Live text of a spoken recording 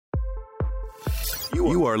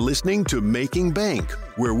You are listening to Making Bank,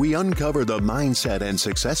 where we uncover the mindset and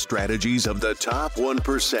success strategies of the top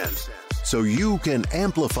 1%, so you can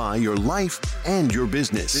amplify your life and your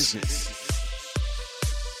business.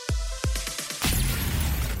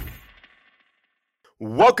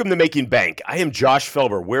 Welcome to Making Bank. I am Josh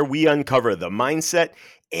Felber, where we uncover the mindset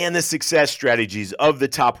and the success strategies of the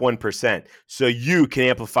top 1%, so you can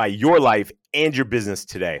amplify your life and your business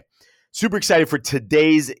today. Super excited for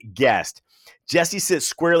today's guest. Jesse sits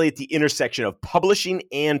squarely at the intersection of publishing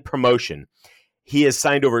and promotion. He has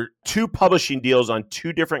signed over 2 publishing deals on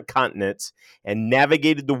 2 different continents and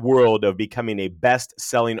navigated the world of becoming a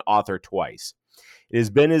best-selling author twice. It has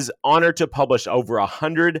been his honor to publish over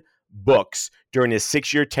 100 books during his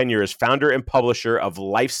 6-year tenure as founder and publisher of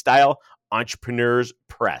Lifestyle Entrepreneurs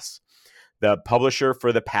Press, the publisher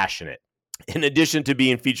for the passionate. In addition to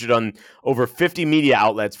being featured on over 50 media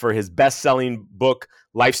outlets for his best-selling book,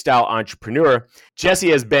 Lifestyle Entrepreneur, Jesse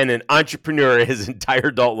has been an entrepreneur his entire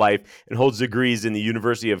adult life and holds degrees in the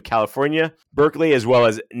University of California, Berkeley, as well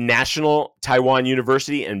as National Taiwan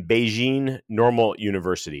University and Beijing Normal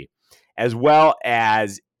University, as well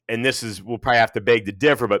as, and this is, we'll probably have to beg to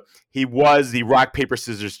differ, but he was the rock, paper,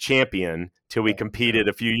 scissors champion till we competed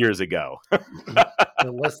a few years ago.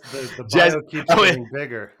 The bio keeps getting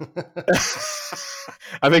bigger.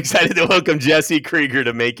 I'm excited to welcome Jesse Krieger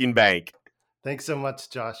to Making Bank. Thanks so much,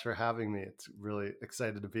 Josh, for having me. It's really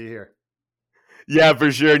excited to be here. Yeah,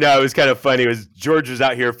 for sure. No, it was kind of funny. George was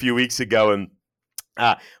out here a few weeks ago, and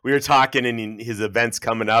we were talking, and his events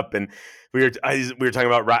coming up, and we were talking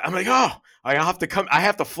about rock. I'm like, oh, I have to come. I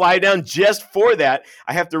have to fly down just for that.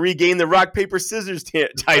 I have to regain the rock, paper, scissors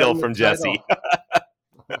title from Jesse.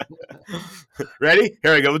 Ready?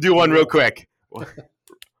 Here we go. We'll do one real quick.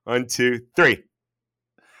 1, 2, 3.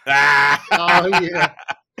 Ah! Oh yeah.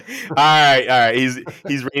 All right.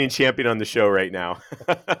 He's reigning champion on the show right now.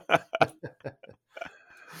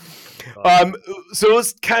 So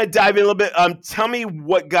let's kind of dive in a little bit. Tell me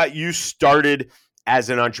what got you started as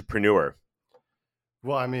an entrepreneur.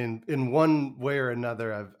 Well, I mean, in one way or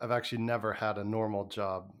another, I've actually never had a normal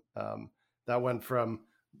job. That went from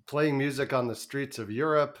playing music on the streets of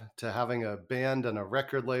Europe to having a band and a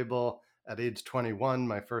record label at age 21,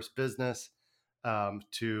 my first business,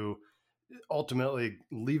 to ultimately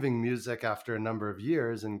leaving music after a number of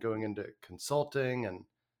years and going into consulting and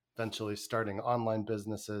eventually starting online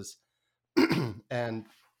businesses. And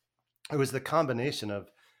it was the combination of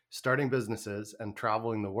starting businesses and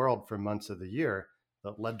traveling the world for months of the year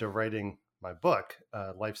that led to writing my book,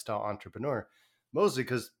 Lifestyle Entrepreneur, mostly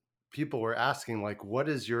because people were asking, like, what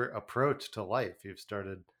is your approach to life? You've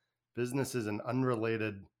started businesses in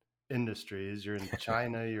unrelated industries. You're in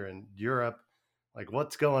China, you're in Europe. Like,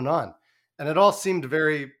 what's going on? And it all seemed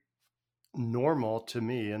very normal to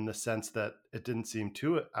me in the sense that it didn't seem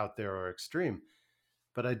too out there or extreme.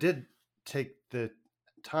 But I did take the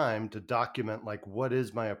time to document, like, what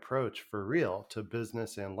is my approach for real to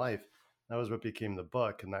business and life? That was what became the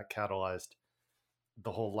book, and that catalyzed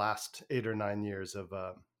the whole last 8 or 9 years of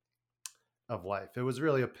life. It was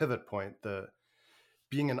really a pivot point.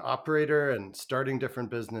 Being an operator and starting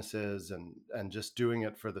different businesses and just doing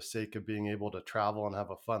it for the sake of being able to travel and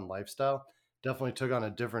have a fun lifestyle definitely took on a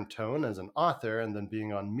different tone as an author, and then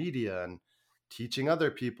being on media and teaching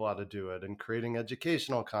other people how to do it and creating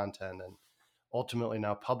educational content and ultimately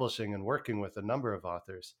now publishing and working with a number of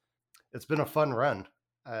authors. It's been a fun run.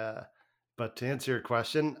 But to answer your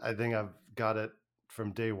question, I think I've got it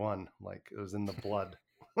from day one. Like, it was in the blood.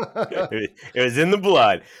 It was in the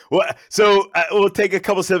blood. Well, so we'll take a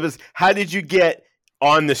couple steps. How did you get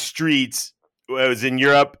on the streets? It was in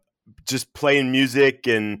Europe, just playing music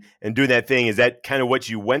and doing that thing. Is that kind of what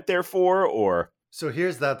you went there for, or? So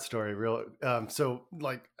here's that story. So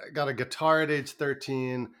like, I got a guitar at age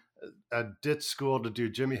 13. I ditched school to do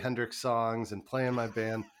Jimi Hendrix songs and play in my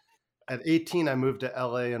band. At 18, I moved to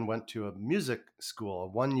LA and went to a music school,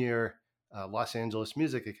 a 1-year Los Angeles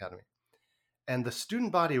Music Academy. And the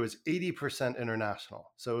student body was 80%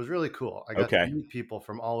 international. So it was really cool. I got to meet people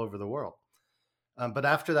from all over the world. But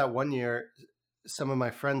after that 1 year, some of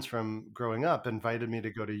my friends from growing up invited me to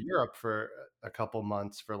go to Europe for a couple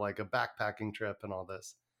months for like a backpacking trip and all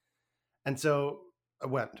this. And so I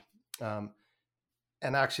went.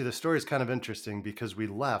 And actually, the story is kind of interesting because we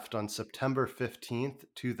left on September 15th,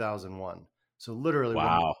 2001. So literally one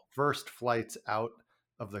of the first flights out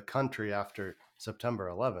of the country after September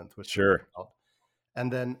 11th. Which sure.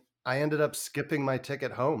 And then I ended up skipping my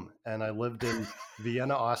ticket home, and I lived in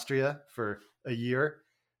Vienna, Austria for a year.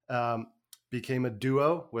 Became a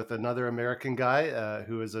duo with another American guy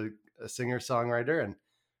who is a singer-songwriter, and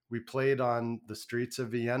We played on the streets of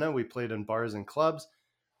Vienna. We played in bars and clubs.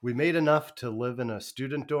 We made enough to live in a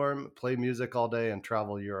student dorm, play music all day, and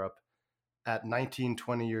travel Europe at 19,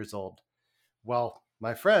 20 years old. Well,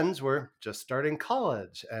 my friends were just starting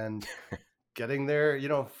college and getting their,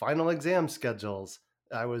 final exam schedules.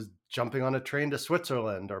 I was jumping on a train to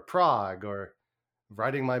Switzerland or Prague, or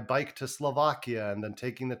riding my bike to Slovakia and then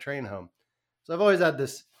taking the train home. So I've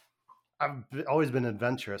always been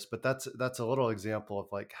adventurous, but that's a little example of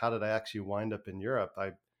like, how did I actually wind up in Europe?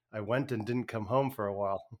 I went and didn't come home for a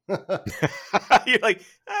while. You're like,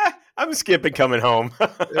 I'm skipping coming home.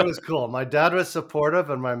 It was cool. My dad was supportive,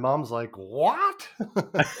 and my mom's like, "What?"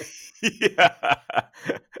 Yeah.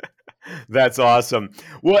 That's awesome.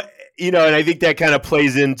 Well, and I think that kind of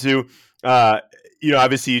plays into,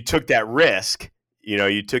 obviously you took that risk.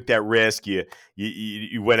 You took that risk.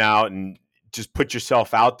 You went out and just put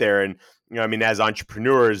yourself out there. And, as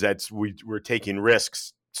entrepreneurs, we're taking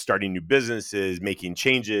risks, starting new businesses, making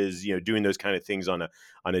changes, doing those kind of things on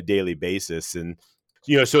a daily basis. And,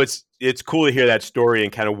 so it's cool to hear that story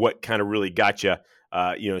and kind of what kind of really got you,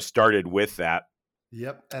 started with that.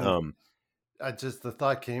 Yep. And the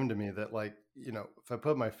thought came to me that, like, if I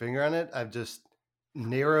put my finger on it, I've just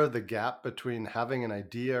narrowed the gap between having an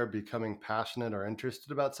idea or becoming passionate or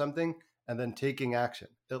interested about something and then taking action,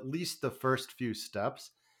 at least the first few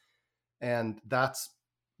steps. And that's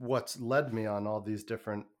what's led me on all these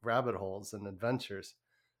different rabbit holes and adventures.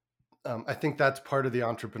 I think that's part of the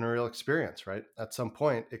entrepreneurial experience, right? At some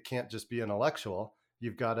point, it can't just be intellectual.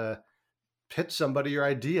 You've got to pitch somebody your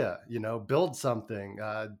idea, build something,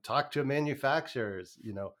 talk to manufacturers,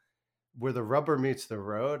 where the rubber meets the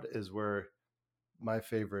road is where my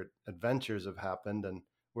favorite adventures have happened, and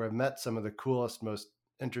where I've met some of the coolest, most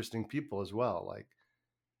interesting people as well, like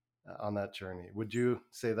on that journey. Would you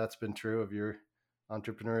say that's been true of your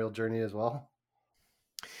entrepreneurial journey as well?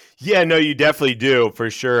 Yeah, no, you definitely do,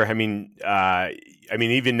 for sure. Even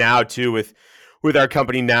now too, with our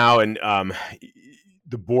company now, and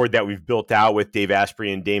the board that we've built out with Dave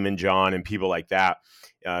Asprey and Damon John and people like that.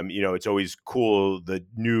 It's always cool, the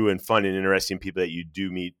new and fun and interesting people that you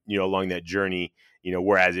do meet, along that journey.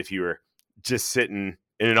 Whereas if you were just sitting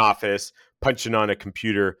in an office punching on a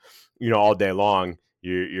computer, all day long,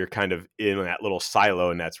 you're kind of in that little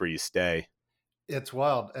silo, and that's where you stay. It's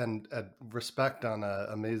wild, and respect on an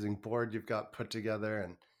amazing board you've got put together.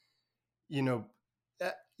 And,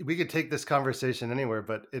 we could take this conversation anywhere,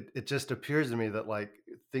 but it just appears to me that, like,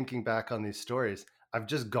 thinking back on these stories, I've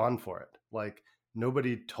just gone for it. Like,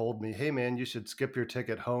 nobody told me, "Hey man, you should skip your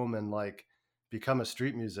ticket home and like become a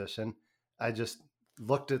street musician." I just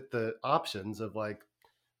looked at the options of like,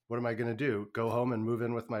 what am I going to do? Go home and move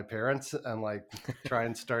in with my parents and like try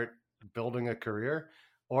and start building a career,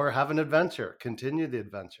 or have an adventure, continue the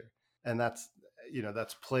adventure. And that's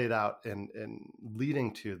played out in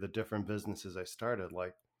leading to the different businesses I started.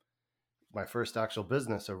 Like my first actual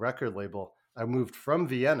business, a record label. I moved from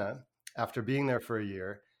Vienna after being there for a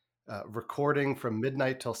year, recording from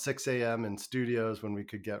midnight till 6 a.m. in studios when we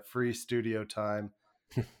could get free studio time,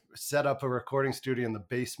 set up a recording studio in the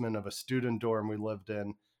basement of a student dorm we lived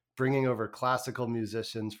in, bringing over classical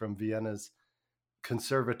musicians from Vienna's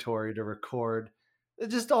conservatory to record,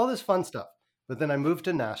 just all this fun stuff. But then I moved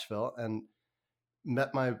to Nashville and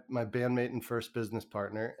met my bandmate and first business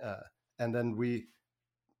partner. And then we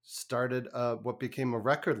started what became a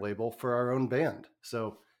record label for our own band.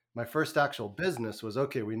 So my first actual business was,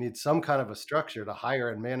 okay, we need some kind of a structure to hire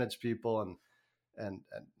and manage people and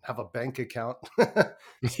have a bank account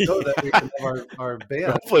so that we can have our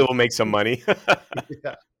band. Hopefully we'll make some money.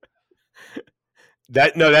 Yeah.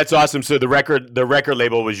 That's awesome. So the record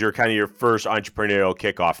label was your first entrepreneurial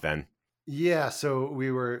kickoff then. Yeah. So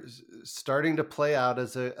we were starting to play out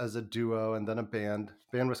as a duo and then a band.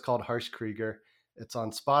 The band was called Harsh Krieger. It's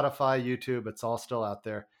on Spotify, YouTube. It's all still out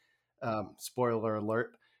there. Spoiler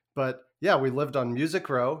alert. But yeah, we lived on Music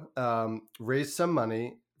Row, raised some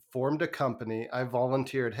money, formed a company. I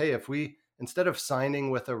volunteered, hey, if we, instead of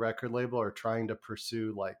signing with a record label or trying to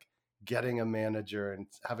pursue like getting a manager and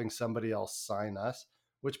having somebody else sign us,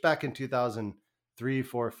 which back in 2003,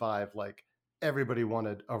 4, 5, like everybody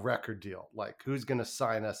wanted a record deal. Like, who's going to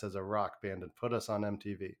sign us as a rock band and put us on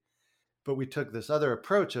MTV? But we took this other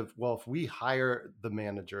approach of, well, if we hire the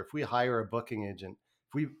manager, if we hire a booking agent,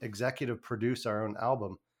 if we executive produce our own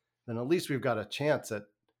album, then at least we've got a chance at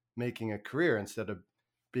making a career instead of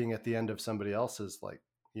being at the end of somebody else's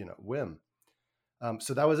whim.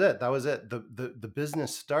 So that was it. The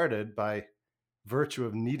business started by virtue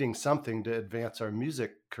of needing something to advance our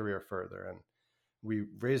music career further. And we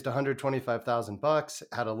raised $125,000,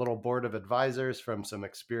 had a little board of advisors from some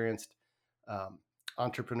experienced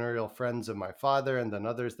entrepreneurial friends of my father and then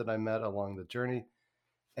others that I met along the journey,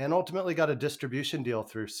 and ultimately got a distribution deal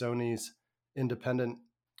through Sony's independent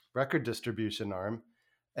record distribution arm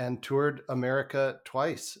and toured America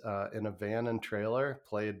twice in a van and trailer,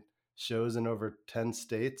 played shows in over 10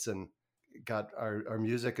 states, and got our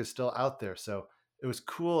music is still out there. So it was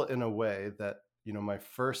cool in a way that, my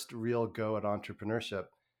first real go at entrepreneurship,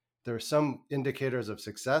 there were some indicators of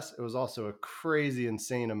success. It was also a crazy,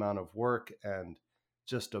 insane amount of work and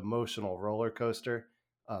just emotional roller coaster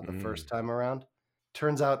the first time around.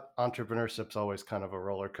 Turns out entrepreneurship's always kind of a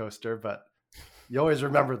roller coaster, but you always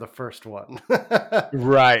remember the first one.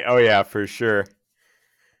 Right. Oh yeah, for sure.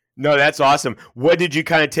 No, that's awesome. What did you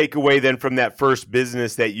kind of take away then from that first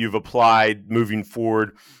business that you've applied moving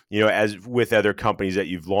forward, as with other companies that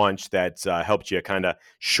you've launched that's helped you kind of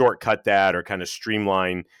shortcut that or kind of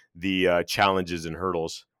streamline the challenges and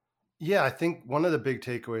hurdles? Yeah, I think one of the big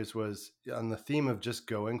takeaways was on the theme of just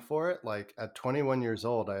going for it. Like at 21 years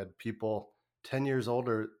old, I had people 10 years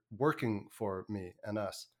older working for me and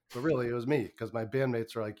us. But really, it was me because my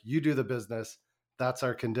bandmates were like, you do the business. That's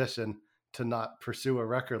our condition to not pursue a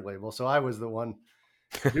record label. So I was the one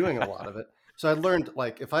doing a lot of it. So I learned,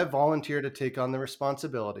 like, if I volunteer to take on the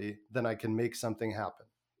responsibility, then I can make something happen,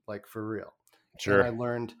 like for real. Sure. And I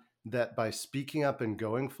learned that by speaking up and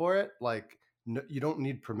going for it, like, no, you don't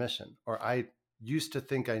need permission. Or I used to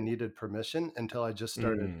think I needed permission until I just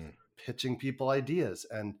started pitching people ideas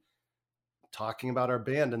and talking about our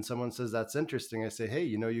band. And someone says, that's interesting. I say, hey,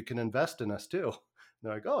 you can invest in us too. And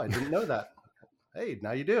they're like, oh, I didn't know that. Hey,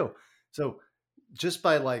 now you do. So just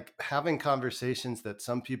by like having conversations that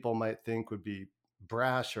some people might think would be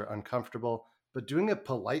brash or uncomfortable, but doing it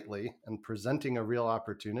politely and presenting a real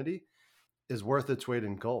opportunity is worth its weight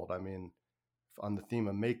in gold. I mean, on the theme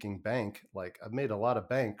of making bank, like I've made a lot of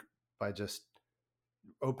bank by just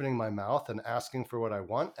opening my mouth and asking for what I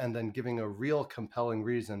want and then giving a real compelling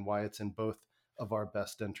reason why it's in both of our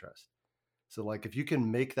best interest. So like if you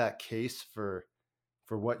can make that case for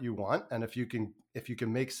what you want, and if you can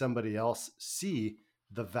make somebody else see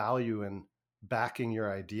the value in backing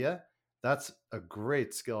your idea, that's a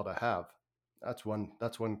great skill to have. That's one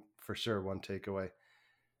for sure, one takeaway.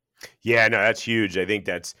 Yeah, no, that's huge. I think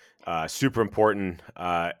that's super important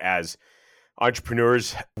as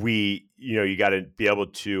entrepreneurs. You got to be able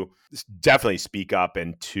to definitely speak up,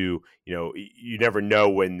 and to, you never know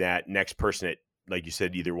when that next person that, like you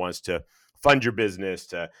said, either wants to fund your business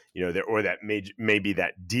to, or that maybe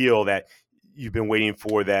that deal that you've been waiting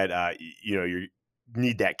for, that, you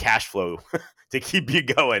need that cash flow to keep you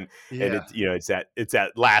going. Yeah. And it's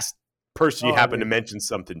that last person you happen to mention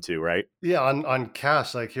something to, right? Yeah. On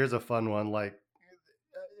cash, like here's a fun one, like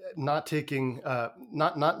not taking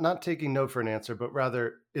no for an answer, but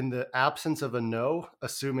rather in the absence of a no,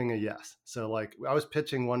 assuming a yes. So like I was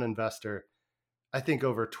pitching one investor, I think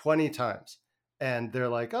over 20 times, and they're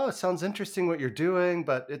like, oh, it sounds interesting what you're doing,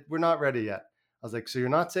 but we're not ready yet. I was like, so you're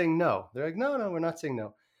not saying no? They're like, no, we're not saying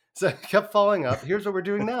no. So I kept following up. Here's what we're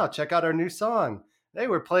doing now. Check out our new song. Hey,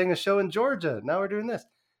 we're playing a show in Georgia. Now we're doing this.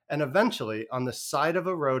 And eventually on the side of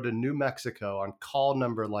a road in New Mexico on call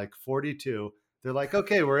number like 42, they're like,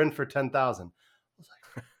 okay, we're in for 10,000. I was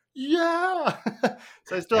like, yeah.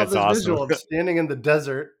 So I still have this visual of standing in the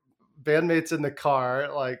desert, bandmates in the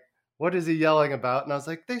car, like, what is he yelling about? And I was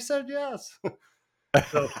like, they said yes.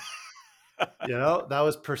 So, that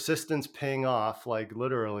was persistence paying off, like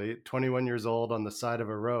literally 21 years old on the side of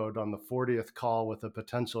a road on the 40th call with a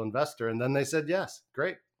potential investor. And then they said, yes,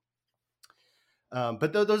 great.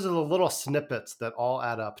 But those are the little snippets that all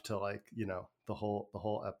add up to like, the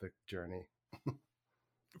whole epic journey.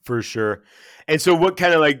 For sure. And so what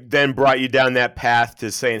kind of like then brought you down that path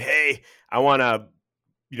to saying, hey, I want to,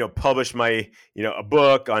 publish my, a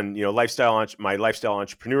book on, my lifestyle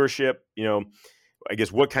entrepreneurship, I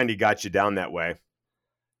guess what kind of got you down that way?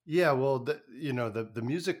 Yeah, well, the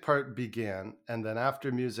music part began. And then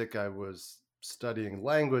after music, I was studying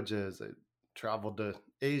languages. I traveled to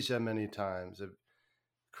Asia many times. I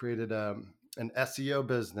created an SEO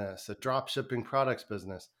business, a drop shipping products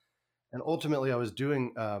business. And ultimately, I was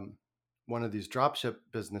doing one of these dropship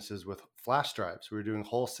businesses with flash drives. We were doing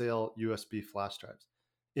wholesale USB flash drives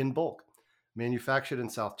in bulk, manufactured in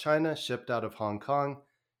South China, shipped out of Hong Kong.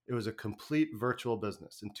 It was a complete virtual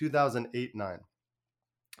business in 2008-9.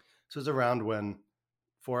 So it was around when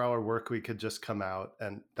 4-Hour Workweek had just come out,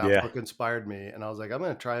 and that book inspired me. And I was like, I'm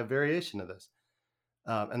going to try a variation of this.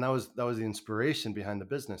 And that was the inspiration behind the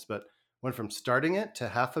business. But went from starting it to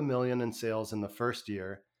 $500,000 in sales in the first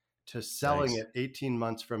year to selling it 18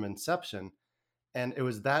 months from inception. And it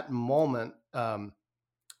was that moment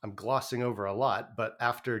I'm glossing over a lot, but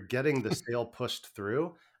after getting the sale pushed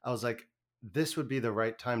through, I was like, this would be the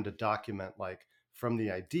right time to document, like, from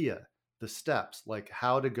the idea, the steps, like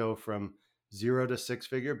how to go from 0 to 6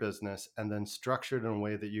 figure business and then structure it in a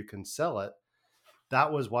way that you can sell it.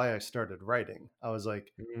 That was why I started writing. I was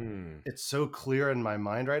like, Mm. it's so clear in my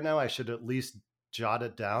mind right now. I should at least jot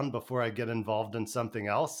it down before I get involved in something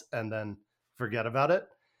else and then forget about it.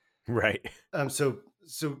 Right. So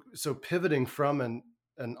pivoting from an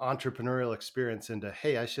entrepreneurial experience into,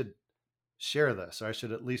 hey, I should share this, or I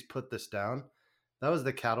should at least put this down. That was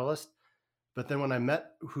the catalyst. But then when I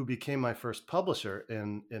met who became my first publisher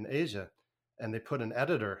in Asia, and they put an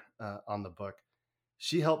editor on the book,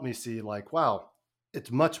 she helped me see, like, wow,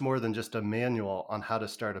 it's much more than just a manual on how to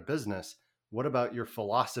start a business. What about your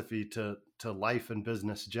philosophy to life and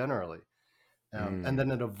business generally? And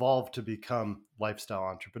then it evolved to become Lifestyle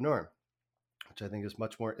Entrepreneur, which I think is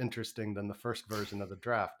much more interesting than the first version of the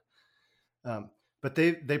draft. But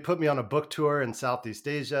they put me on a book tour in Southeast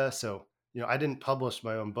Asia. So, I didn't publish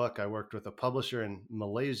my own book. I worked with a publisher in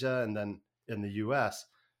Malaysia and then in the US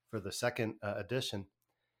for the second edition.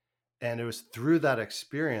 And it was through that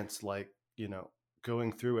experience, like,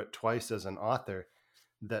 going through it twice as an author,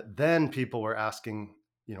 that then people were asking,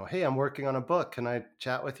 hey, I'm working on a book. Can I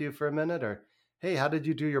chat with you for a minute? Or, hey, how did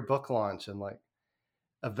you do your book launch? And like,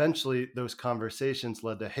 eventually those conversations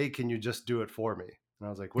led to, hey, can you just do it for me? And I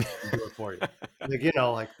was like, what can I do it for you? Like,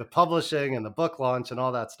 like the publishing and the book launch and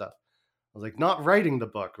all that stuff. I was like, not writing the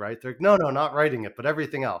book, right? They're like, no, not writing it, but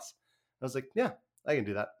everything else. I was like, yeah, I can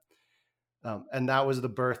do that. And that was the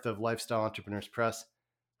birth of Lifestyle Entrepreneurs Press.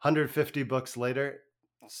 150 books later,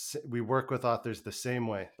 we work with authors the same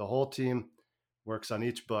way. The whole team works on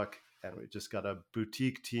each book, and we just got a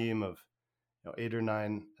boutique team of 8 or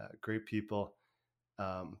 9 great people.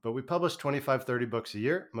 But we publish 25, 30 books a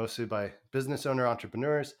year, mostly by business owner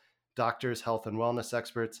entrepreneurs, doctors, health and wellness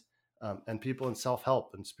experts, and people in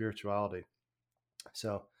self-help and spirituality.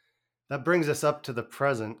 So that brings us up to the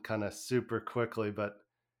present kind of super quickly, but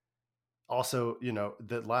also,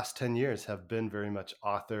 the last 10 years have been very much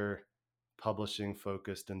author publishing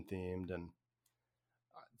focused and themed, and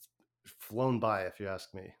it's flown by, if you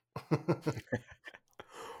ask me.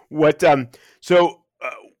 What so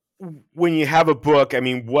when you have a book, I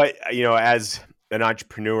mean, what, as an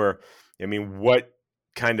entrepreneur, I mean, what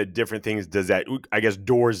kind of different things does that, I guess,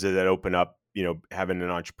 doors does that open up, having an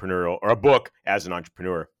entrepreneurial or a book as an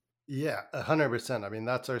entrepreneur? Yeah, 100%. I mean,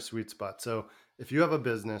 that's our sweet spot. So if you have a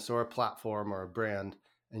business or a platform or a brand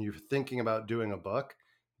and you're thinking about doing a book,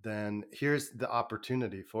 then here's the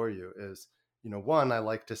opportunity for you is, one, I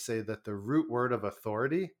like to say that the root word of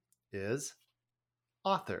authority is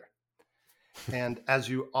author. And as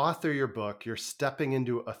you author your book, you're stepping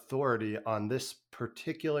into authority on this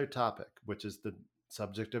particular topic, which is the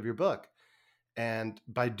subject of your book. And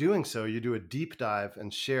by doing so, you do a deep dive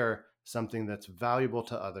and share something that's valuable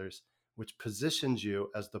to others, which positions you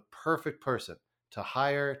as the perfect person to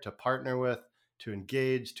hire, to partner with, to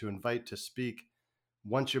engage, to invite to speak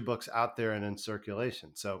once your book's out there and in circulation.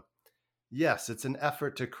 So yes, it's an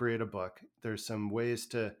effort to create a book. There's some ways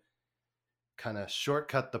to kind of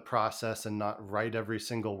shortcut the process and not write every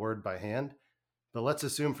single word by hand. But let's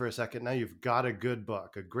assume for a second now you've got a good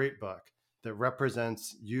book, a great book that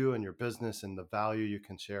represents you and your business and the value you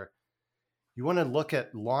can share. You want to look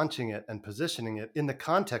at launching it and positioning it in the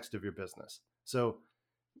context of your business. So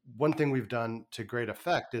one thing we've done to great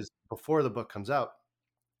effect is before the book comes out,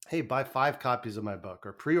 hey, buy 5 copies of my book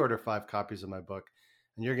or pre-order 5 copies of my book,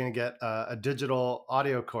 and you're going to get a digital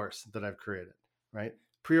audio course that I've created, right?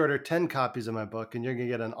 Pre-order 10 copies of my book, and you're going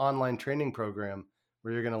to get an online training program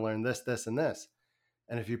where you're going to learn this, this, and this.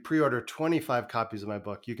 And if you pre-order 25 copies of my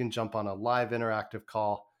book, you can jump on a live interactive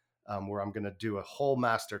call where I'm going to do a whole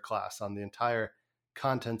masterclass on the entire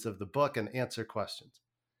contents of the book and answer questions.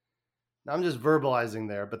 Now, I'm just verbalizing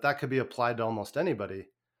there, but that could be applied to almost anybody.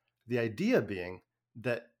 The idea being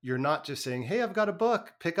that you're not just saying, hey, I've got a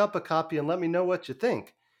book, pick up a copy and let me know what you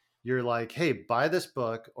think. You're like, hey, buy this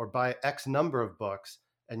book or buy X number of books,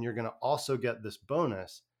 and you're going to also get this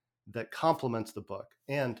bonus that complements the book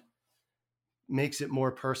and makes it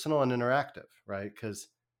more personal and interactive, right? Because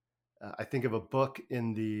I think of a book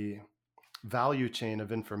in the value chain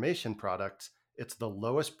of information products, it's the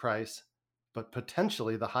lowest price, but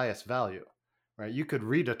potentially the highest value, right? You could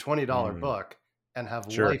read a $20 book and have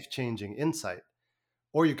life-changing insight,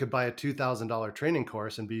 or you could buy a $2,000 training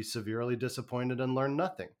course and be severely disappointed and learn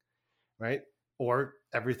nothing, right? Or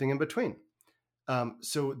everything in between.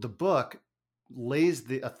 So the book lays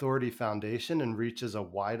the authority foundation and reaches a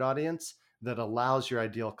wide audience that allows your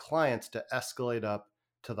ideal clients to escalate up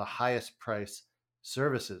to the highest price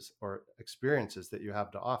services or experiences that you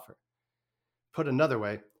have to offer. Put another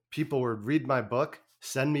way, people would read my book,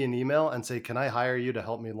 send me an email and say, can I hire you to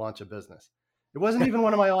help me launch a business? It wasn't even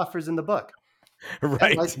one of my offers in the book. And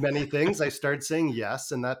like Right. many things, I started saying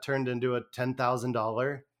yes, and that turned into a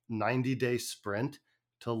 $10,000 90-day sprint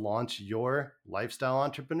to launch your lifestyle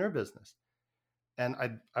entrepreneur business. And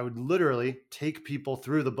I would literally take people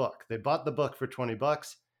through the book. They bought the book for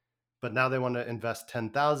 $20, but now they want to invest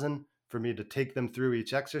 $10,000 for me to take them through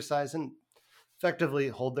each exercise and effectively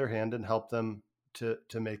hold their hand and help them to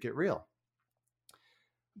make it real.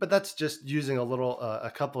 But that's just using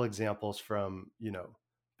a couple examples from,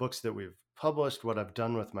 books that we've published, what I've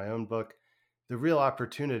done with my own book. The real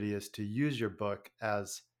opportunity is to use your book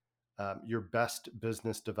as your best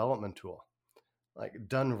business development tool. Like,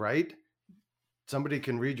 done right, somebody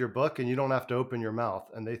can read your book and you don't have to open your mouth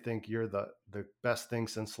and they think you're the best thing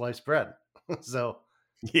since sliced bread. So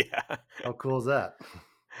Yeah. how cool is that?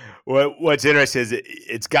 What's interesting is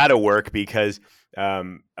it's got to work because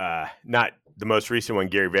not the most recent one,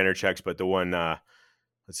 Gary Vaynerchuk's, but the one, let's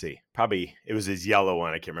see, probably it was his yellow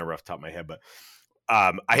one. I can't remember off the top of my head, but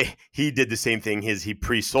he did the same thing. He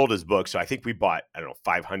pre-sold his book. So I think we bought, I don't know,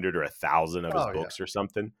 500 or 1,000 of his books or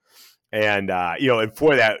something. And, and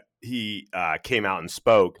for that, he came out and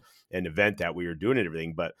spoke at an event that we were doing and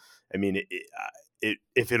everything. But I mean,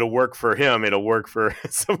 if it'll work for him, it'll work for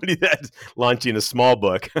somebody that's launching a small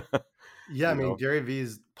book. Yeah. I mean, Gary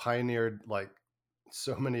V's pioneered like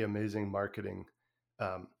so many amazing marketing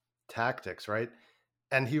tactics, right?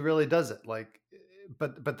 And he really does it. Like,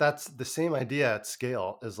 but that's the same idea at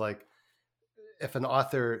scale. Is like, if an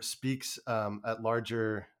author speaks at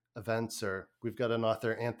larger events, or we've got an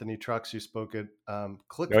author, Anthony Trucks, who spoke at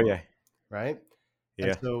ClickFunnels, Oh yeah, right? yeah.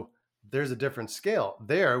 And so there's a different scale.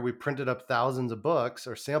 There, we printed up thousands of books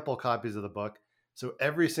or sample copies of the book. So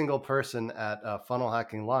every single person at Funnel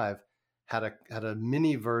Hacking Live had a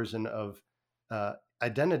mini version of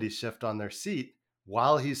Identity Shift on their seat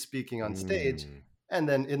while he's speaking on stage. And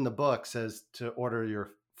then in the book says to order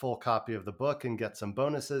your full copy of the book and get some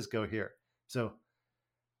bonuses, go here. So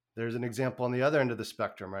there's an example on the other end of the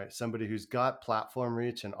spectrum, right? Somebody who's got platform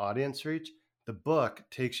reach and audience reach. The book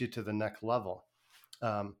takes you to the next level.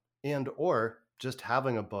 And or just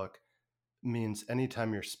having a book means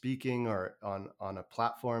anytime you're speaking or on a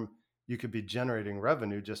platform, you could be generating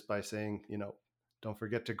revenue just by saying, don't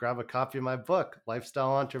forget to grab a copy of my book,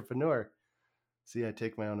 Lifestyle Entrepreneur. See, I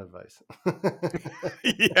take my own advice.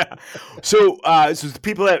 Yeah. So the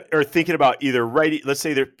people that are thinking about either writing, let's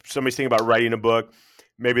say somebody's thinking about writing a book,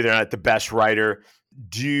 maybe they're not the best writer.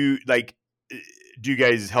 Do you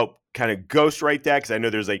guys help kind of ghostwrite that? Because I know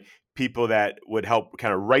there's like people that would help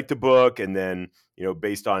kind of write the book and then,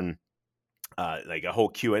 based on like a whole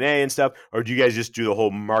Q&A and stuff, or do you guys just do the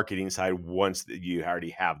whole marketing side once that you already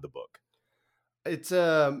have the book? It's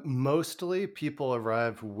mostly people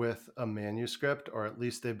arrive with a manuscript, or at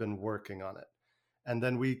least they've been working on it. And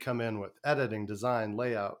then we come in with editing, design,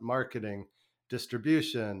 layout, marketing,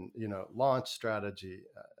 distribution, launch strategy,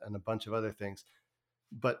 and a bunch of other things.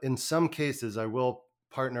 But in some cases, I will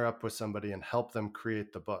partner up with somebody and help them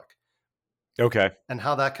create the book. Okay. And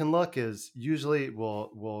how that can look is usually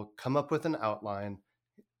we'll come up with an outline.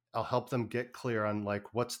 I'll help them get clear on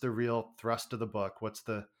like, what's the real thrust of the book? What's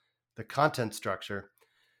the content structure?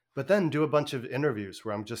 But then do a bunch of interviews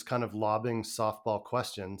where I'm just kind of lobbing softball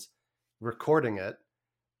questions, recording it.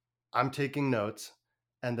 I'm taking notes.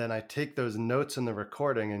 And then I take those notes in the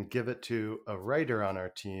recording and give it to a writer on our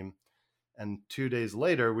team. And 2 days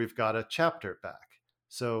later, we've got a chapter back.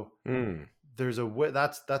 So there's a way,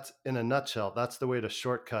 that's in a nutshell, that's the way to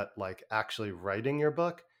shortcut like actually writing your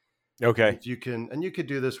book. Okay. You could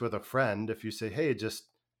do this with a friend. If you say, hey, just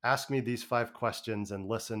ask me these 5 questions and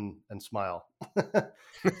listen and smile.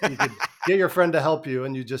 You could get your friend to help you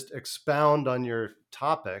and you just expound on your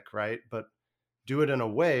topic, right? But do it in a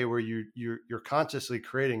way where you're consciously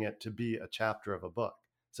creating it to be a chapter of a book.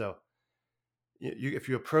 So if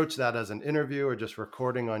you approach that as an interview or just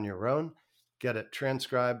recording on your own, get it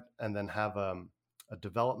transcribed, and then have a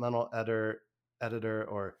developmental editor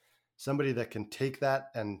or somebody that can take that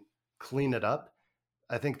and clean it up.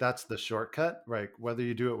 I think that's the shortcut, right? Whether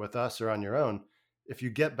you do it with us or on your own, if you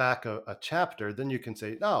get back a chapter, then you can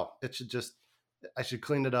say, no, I should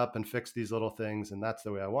clean it up and fix these little things. And that's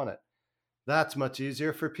the way I want it. That's much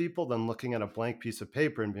easier for people than looking at a blank piece of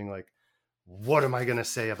paper and being like, what am I going to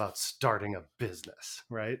say about starting a business?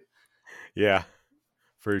 Right? Yeah,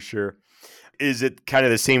 for sure. Is it kind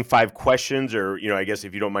of the same 5 questions, or, I guess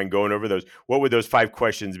if you don't mind going over those, what would those 5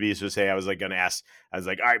 questions be? So say I was like going to ask, all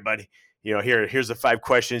right, buddy, here's the 5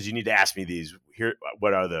 questions. You need to ask me these. Here,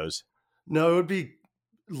 what are those? No, it would be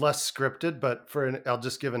less scripted, but I'll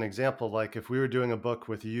just give an example. Like if we were doing a book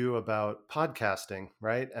with you about podcasting,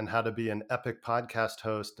 right? And how to be an epic podcast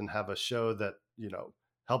host and have a show that,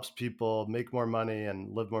 helps people make more money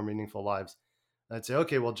and live more meaningful lives. I'd say,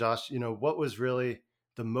 okay, well, Josh, what was really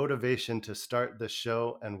the motivation to start this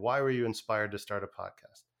show and why were you inspired to start a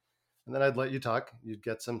podcast? And then I'd let you talk. You'd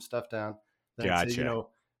get some stuff down. Then I'd say, Gotcha.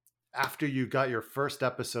 after you got your first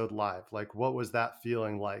episode live, like what was that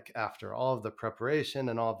feeling like after all of the preparation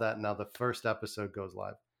and all of that? Now the first episode goes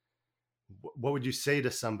live. What would you say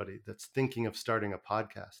to somebody that's thinking of starting a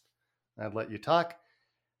podcast? I'd let you talk.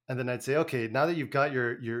 And then I'd say, okay, now that you've got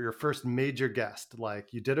your first major guest,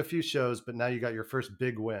 like you did a few shows, but now you got your first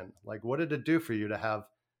big win. Like what did it do for you to have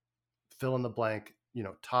fill in the blank,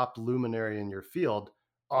 top luminary in your field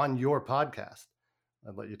on your podcast?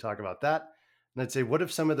 I'd let you talk about that. And I'd say, what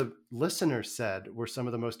if some of the listeners said were some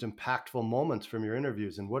of the most impactful moments from your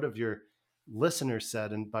interviews? And what have your listeners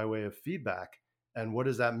said and by way of feedback? And what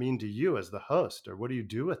does that mean to you as the host? Or what do you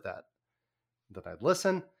do with that? Then I'd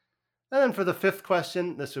listen. And then for the fifth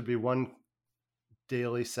question, this would be one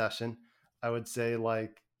daily session. I would say,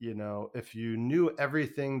 like, if you knew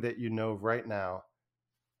everything that you know right now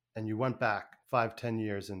and you went back 5-10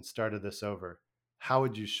 years and started this over, how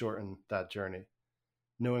would you shorten that journey,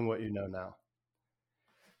 knowing what you know now?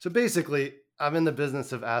 So basically, I'm in the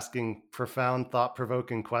business of asking profound,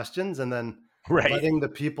 thought-provoking questions and then letting the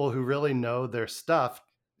people who really know their stuff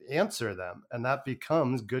answer them. And that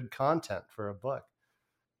becomes good content for a book.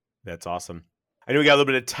 That's awesome. I know we got a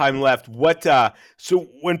little bit of time left. So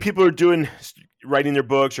when people are writing their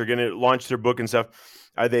books or going to launch their book and stuff,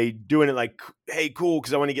 are they doing it like, hey, cool,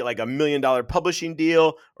 because I want to get like $1 million publishing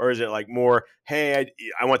deal? Or is it like more, hey,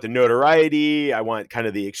 I want the notoriety, I want kind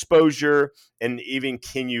of the exposure? And even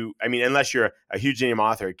unless you're a huge name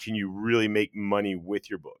author, can you really make money with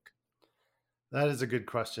your book? That is a good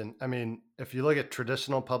question. I mean, if you look at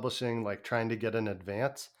traditional publishing, like trying to get an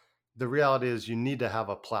advance, the reality is you need to have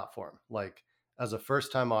a platform. Like as a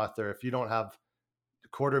first-time author, if you don't have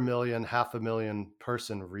 250,000, 500,000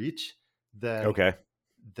 person reach,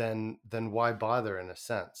 then why bother in a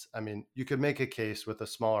sense? I mean, you could make a case with a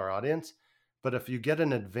smaller audience, but if you get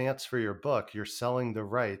an advance for your book, you're selling the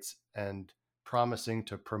rights and promising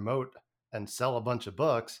to promote and sell a bunch of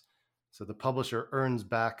books. So the publisher earns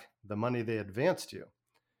back the money they advanced you.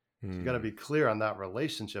 So you got to be clear on that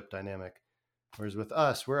relationship dynamic. Whereas with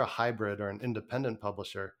us, we're a hybrid or an independent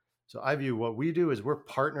publisher. So I view what we do is we're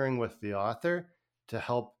partnering with the author to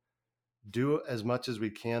help do as much as we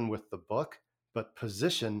can with the book, but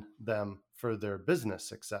position them for their business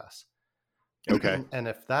success. Okay. And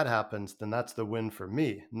if that happens, then that's the win for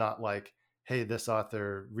me, not like, hey, this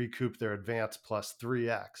author recouped their advance plus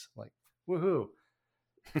 3x. Like, woohoo.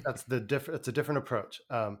 It's a different approach.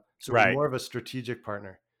 So we're more of a strategic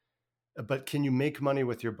partner. But can you make money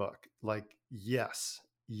with your book? Like, yes.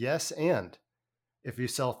 And if you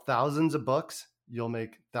sell thousands of books, you'll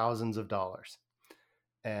make thousands of dollars.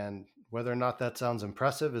 And whether or not that sounds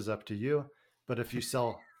impressive is up to you. But if you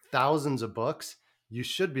sell thousands of books, you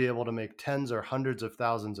should be able to make tens or hundreds of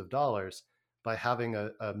thousands of dollars by having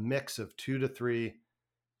a mix of 2 to 3,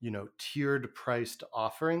 tiered priced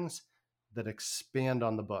offerings that expand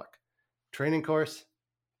on the book. Training course,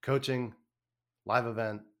 coaching, live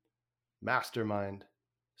event, mastermind,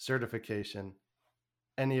 certification,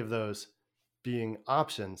 any of those being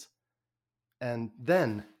options. And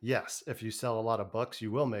then, yes, if you sell a lot of books,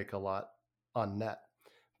 you will make a lot on net.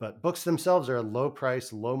 But books themselves are a low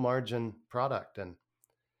price, low margin product. And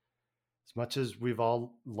as much as we've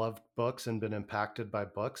all loved books and been impacted by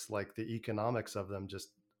books, like the economics of them just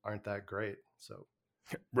aren't that great. So,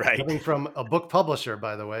 coming from a book publisher,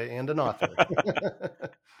 by the way, and an author.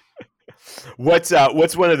 What's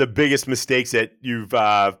one of the biggest mistakes that you've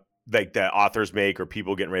like that authors make or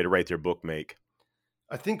people getting ready to write their book make?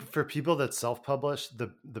 I think for people that self-publish,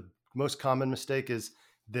 the most common mistake is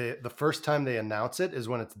the first time they announce it is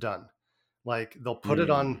when it's done. Like they'll put it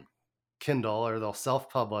on Kindle or they'll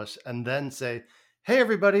self-publish and then say, hey,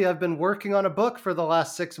 everybody, I've been working on a book for the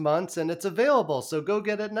last 6 months and it's available. So go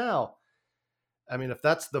get it now. I mean, if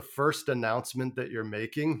that's the first announcement that you're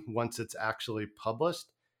making once it's actually published,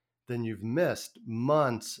 then you've missed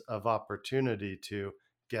months of opportunity to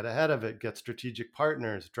get ahead of it, get strategic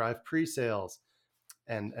partners, drive pre-sales,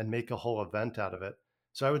 and make a whole event out of it.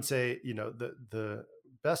 So I would say, the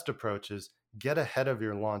best approach is get ahead of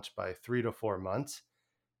your launch by 3 to 4 months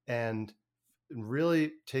and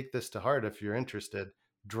really take this to heart if you're interested.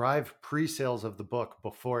 Drive pre-sales of the book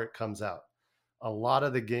before it comes out. A lot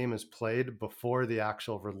of the game is played before the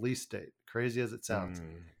actual release date, crazy as it sounds.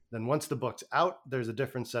 Then once the book's out, there's a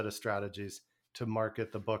different set of strategies to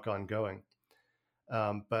market the book ongoing.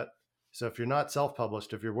 So if you're not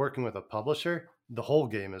self-published, if you're working with a publisher, the whole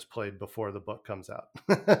game is played before the book comes out.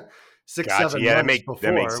 6-7 months before,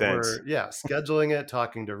 that makes sense. We're scheduling it,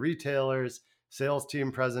 talking to retailers, sales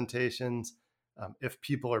team presentations. If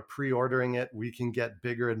people are pre-ordering it, we can get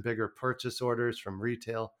bigger and bigger purchase orders from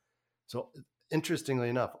retail. So interestingly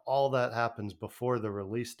enough, all that happens before the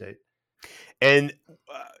release date. And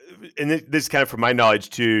this is kind of from my knowledge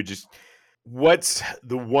too, just what's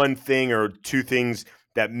the one thing or two things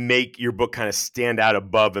that make your book kind of stand out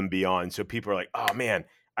above and beyond? So people are like, oh man,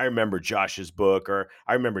 I remember Josh's book, or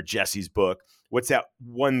I remember Jesse's book. What's that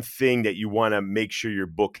one thing that you want to make sure your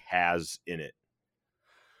book has in it?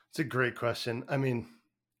 It's a great question. I mean,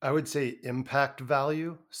 I would say impact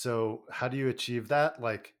value. So how do you achieve that?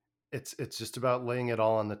 Like it's just about laying it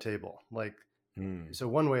all on the table. So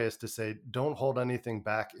one way is to say, don't hold anything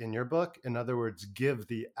back in your book. In other words, give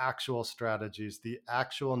the actual strategies, the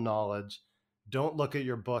actual knowledge. Don't look at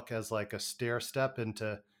your book as like a stair step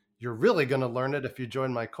into, you're really going to learn it if you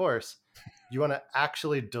join my course. You want to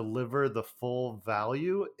actually deliver the full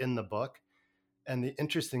value in the book. And the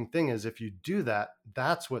interesting thing is, if you do that,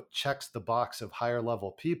 that's what checks the box of higher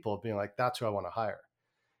level people being like, that's who I want to hire.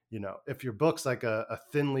 If your book's like a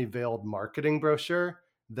thinly veiled marketing brochure,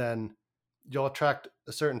 then you'll attract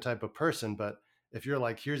a certain type of person. But if you're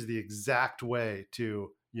like, here's the exact way to,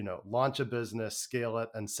 launch a business, scale it,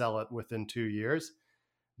 and sell it within 2 years,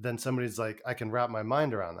 then somebody's like, I can wrap my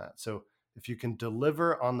mind around that. So if you can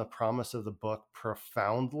deliver on the promise of the book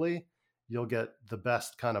profoundly, you'll get the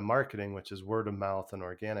best kind of marketing, which is word of mouth and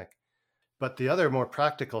organic. But the other more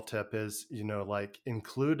practical tip is,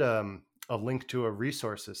 include a link to a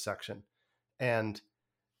resources section. And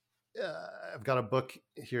I've got a book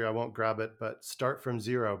here. I won't grab it, but Start From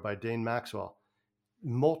Zero by Dane Maxwell.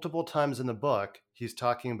 Multiple times in the book, he's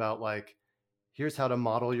talking about here's how to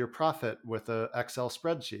model your profit with an Excel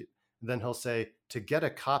spreadsheet. And then he'll say, to get a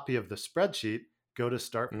copy of the spreadsheet, go to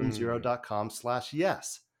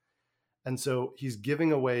startfromzero.com/yes. And so he's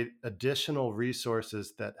giving away additional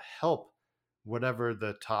resources that help whatever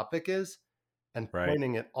the topic is and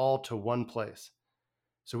pointing it all to one place.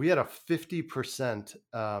 So we had a 50%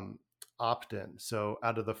 opt-in. So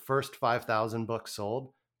out of the first 5,000 books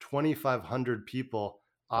sold, 2,500 people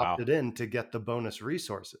opted in to get the bonus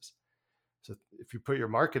resources. So if you put your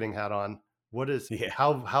marketing hat on,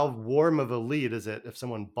 how warm of a lead is it if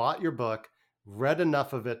someone bought your book, read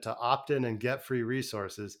enough of it to opt in and get free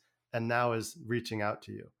resources, and now is reaching out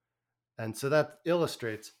to you? And so that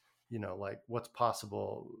illustrates, what's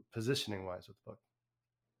possible positioning wise with the book.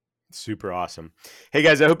 Super awesome. Hey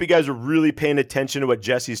guys, I hope you guys are really paying attention to what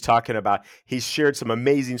Jesse's talking about. He's shared some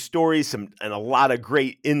amazing stories and a lot of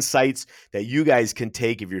great insights that you guys can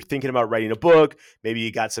take if you're thinking about writing a book. Maybe you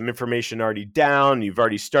got some information already down. You've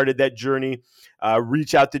already started that journey.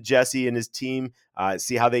 Reach out to Jesse and his team,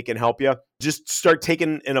 see how they can help you. Just start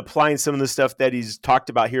taking and applying some of the stuff that he's talked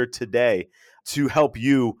about here today to help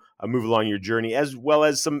you move along your journey, as well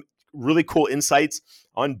as some really cool insights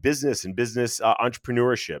on business and business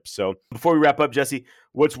entrepreneurship. So before we wrap up, Jesse,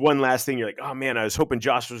 what's one last thing you're like, oh man, I was hoping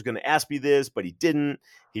Josh was going to ask me this, but he didn't,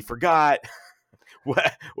 he forgot,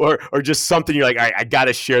 or just something you're like, I got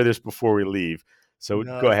to share this before we leave. So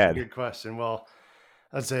go ahead. Good question. Well,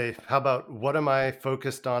 I'd say, how about what am I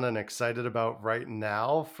focused on and excited about right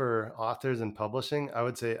now for authors and publishing? I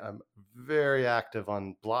would say I'm very active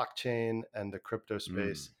on blockchain and the crypto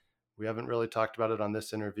space. We haven't really talked about it on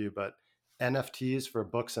this interview, but NFTs for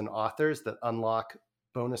books and authors that unlock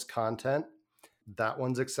bonus content. That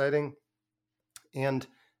one's exciting. And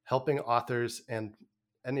helping authors and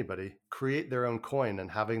anybody create their own coin and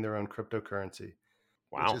having their own cryptocurrency,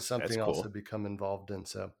 which is something else to become involved in.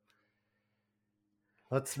 So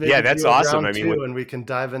let's that's awesome. I mean, and we can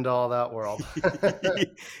dive into all that world.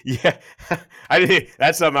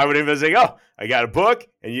 That's something I would even say, oh, I got a book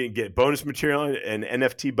and you can get bonus material and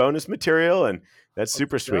NFT bonus material. And that's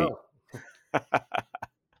super sweet.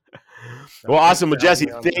 Well, awesome. Well, Jesse,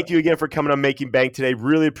 thank you again for coming on Making Bank today.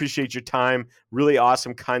 Really appreciate your time. Really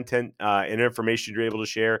awesome content and information you're able to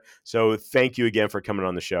share. So thank you again for coming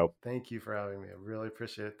on the show. Thank you for having me. I really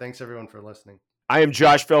appreciate it. Thanks everyone for listening. I am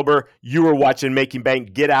Josh Felber. You are watching Making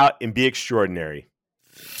Bank. Get out and be extraordinary.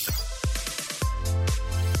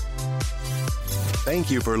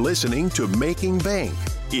 Thank you for listening to Making Bank.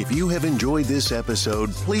 If you have enjoyed this episode,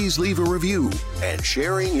 please leave a review, and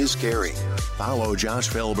sharing is caring. Follow Josh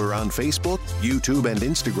Felber on Facebook, YouTube, and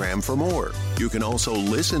Instagram for more. You can also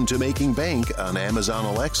listen to Making Bank on Amazon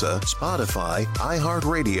Alexa, Spotify,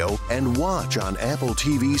 iHeartRadio, and watch on Apple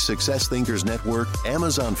TV, Success Thinkers Network,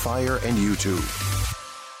 Amazon Fire, and YouTube.